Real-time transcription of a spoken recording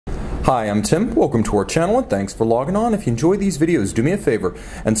Hi, I'm Tim. Welcome to our channel and thanks for logging on. If you enjoy these videos, do me a favor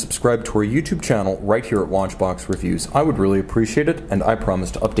and subscribe to our YouTube channel right here at Watchbox Reviews. I would really appreciate it, and I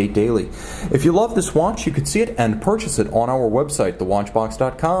promise to update daily. If you love this watch, you could see it and purchase it on our website,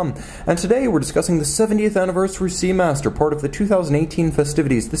 thewatchbox.com. And today we're discussing the 70th anniversary Seamaster, part of the 2018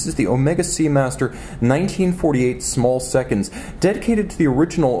 festivities. This is the Omega Seamaster 1948 Small Seconds, dedicated to the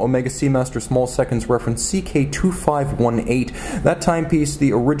original Omega Seamaster Small Seconds reference CK2518. That timepiece,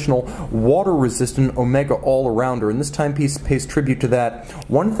 the original water-resistant Omega all-arounder, and this timepiece pays tribute to that.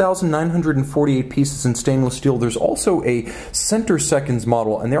 1,948 pieces in stainless steel. There's also a center seconds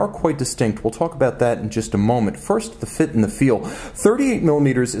model, and they are quite distinct. We'll talk about that in just a moment. First, the fit and the feel. 38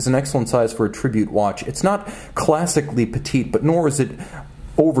 millimeters is an excellent size for a tribute watch. It's not classically petite, but nor is it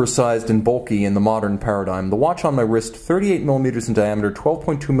oversized and bulky in the modern paradigm. The watch on my wrist, 38 millimeters in diameter,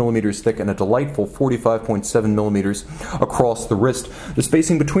 12.2 millimeters thick, and a delightful 45.7 millimeters across the wrist. The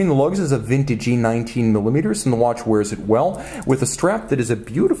spacing between the lugs is a vintagey 19 millimeters, and the watch wears it well, with a strap that is a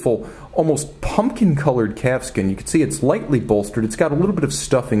beautiful, almost pumpkin-colored calfskin. You can see it's lightly bolstered. It's got a little bit of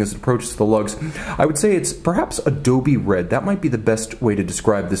stuffing as it approaches the lugs. I would say it's perhaps adobe red. That might be the best way to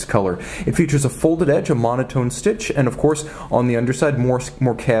describe this color. It features a folded edge, a monotone stitch, and of course, on the underside, more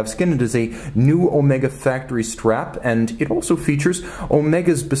calfskin. It is a new Omega factory strap, and it also features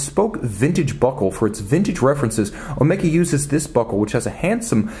Omega's bespoke vintage buckle. For its vintage references, Omega uses this buckle, which has a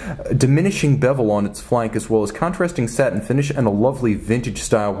handsome diminishing bevel on its flank, as well as contrasting satin finish and a lovely vintage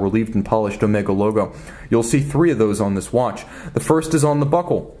style relieved and polished Omega logo. You'll see 3 of those on this watch. The first is on the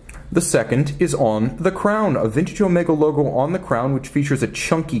buckle. The second is on the crown, a vintage Omega logo on the crown, which features a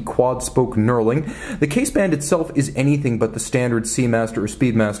chunky quad-spoke knurling. The caseband itself is anything but the standard Seamaster or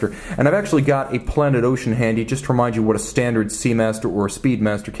Speedmaster, and I've actually got a Planet Ocean handy just to remind you what a standard Seamaster or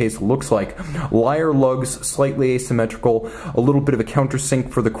Speedmaster case looks like. Lyre lugs, slightly asymmetrical, a little bit of a countersink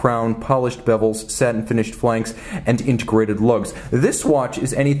for the crown, polished bevels, satin-finished flanks, and integrated lugs. This watch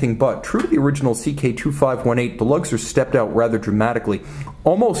is anything but. True to the original CK2518, the lugs are stepped out rather dramatically,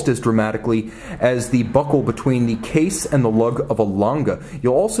 almost as dramatically as the buckle between the case and the lug of a Langa.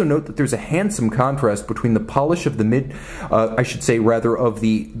 You'll also note that there's a handsome contrast between the polish of the of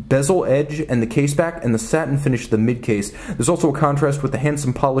the bezel edge and the case back, and the satin finish of the mid case. There's also a contrast with the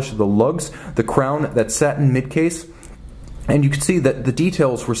handsome polish of the lugs, the crown, that satin mid case. And you can see that the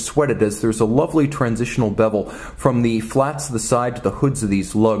details were sweated, as there's a lovely transitional bevel from the flats of the side to the hoods of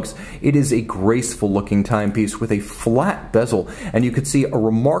these lugs. It is a graceful looking timepiece with a flat bezel, and you can see a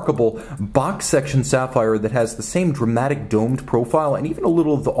remarkable box section sapphire that has the same dramatic domed profile and even a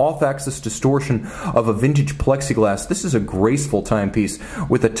little of the off-axis distortion of a vintage plexiglass. This is a graceful timepiece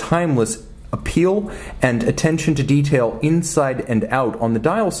with a timeless appeal and attention to detail inside and out. On the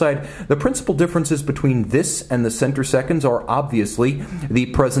dial side, the principal differences between this and the center seconds are obviously the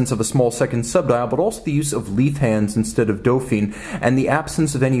presence of a small second subdial, but also the use of leaf hands instead of Dauphine, and the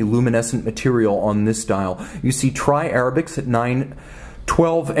absence of any luminescent material on this dial. You see tri-Arabics at 9,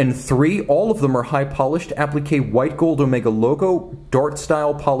 12, and 3. All of them are high polished, applique white gold Omega logo, dart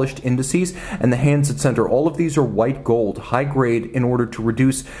style polished indices, and the hands at center. All of these are white gold, high grade, in order to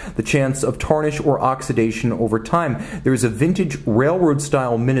reduce the chance of tarnish or oxidation over time. There is a vintage railroad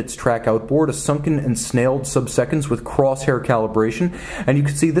style minutes track outboard, a sunken and snailed sub-seconds with crosshair calibration, and you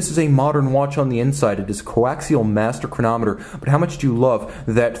can see this is a modern watch on the inside. It is coaxial master chronometer, but how much do you love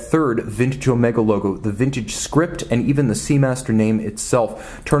that third vintage Omega logo, the vintage script, and even the Seamaster name itself?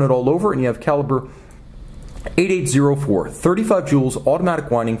 Turn it all over and you have caliber 8804, 35 joules, automatic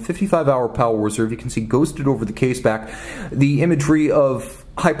winding, 55-hour power reserve. You can see ghosted over the case back the imagery of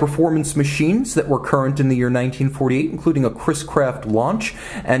high-performance machines that were current in the year 1948, including a Chris Craft launch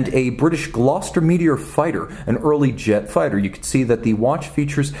and a British Gloucester Meteor fighter, an early jet fighter. You can see that the watch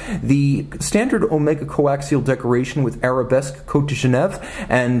features the standard Omega coaxial decoration with arabesque Côte de Genève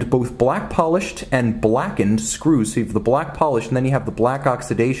and both black polished and blackened screws. So you have the black polish and then you have the black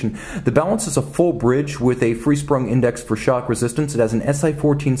oxidation. The balance is a full bridge with a free-sprung index for shock resistance. It has an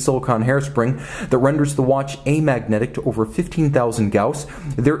SI14 silicon hairspring that renders the watch amagnetic to over 15,000 Gauss.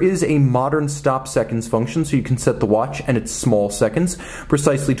 There is a modern stop seconds function, so you can set the watch and its small seconds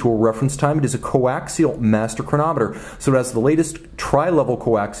precisely to a reference time. It is a coaxial master chronometer, so it has the latest tri-level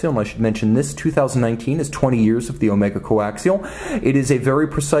coaxial, and I should mention this 2019 is 20 years of the Omega coaxial. It is a very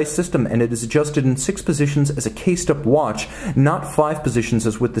precise system, and it is adjusted in 6 positions as a cased-up watch, not 5 positions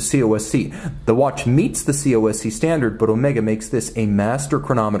as with the COSC. The watch meets the COSC standard, but Omega makes this a master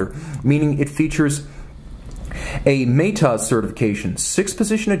chronometer, meaning it features A METAS certification,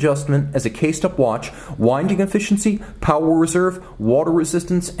 6-position adjustment as a cased-up watch, winding efficiency, power reserve, water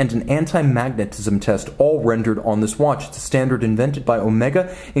resistance, and an anti-magnetism test all rendered on this watch. It's a standard invented by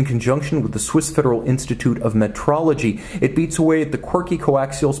Omega in conjunction with the Swiss Federal Institute of Metrology. It beats away at the quirky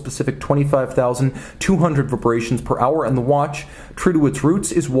coaxial specific 25,200 vibrations per hour, and the watch, true to its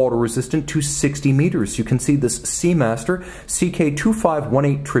roots, is water resistant to 60 meters. You can see this Seamaster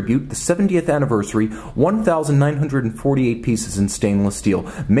CK2518 Tribute, the 70th anniversary, 1,948 pieces in stainless steel.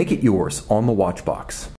 Make it yours on the watch box.